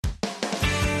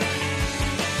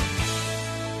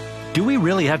Do we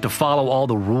really have to follow all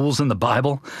the rules in the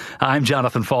Bible? I'm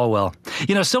Jonathan Falwell.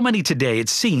 So many today, it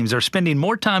seems, are spending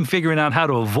more time figuring out how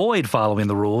to avoid following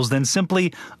the rules than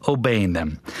simply obeying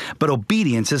them. But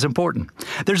obedience is important.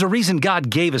 There's a reason God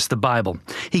gave us the Bible.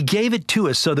 He gave it to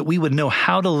us so that we would know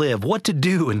how to live, what to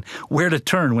do, and where to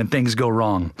turn when things go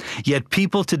wrong. Yet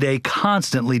people today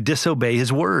constantly disobey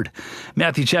His Word.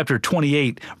 Matthew chapter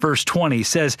 28, verse 20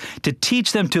 says, "To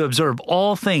teach them to observe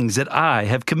all things that I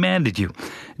have commanded you."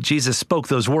 Jesus spoke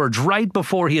those words right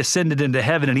before He ascended into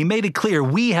heaven, and He made it clear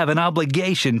we have an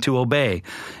obligation to obey.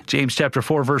 James chapter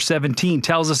 4, verse 17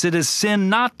 tells us it is sin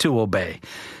not to obey.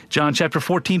 John chapter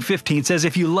 14, 15 says,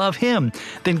 "If you love Him,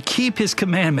 then keep His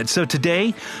commandments." So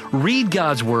today, read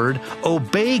God's Word,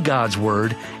 obey God's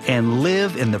Word, and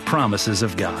live in the promises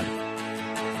of God.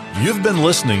 You've been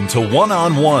listening to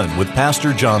One-on-One with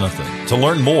Pastor Jonathan. To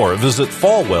learn more, visit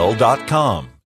falwell.com.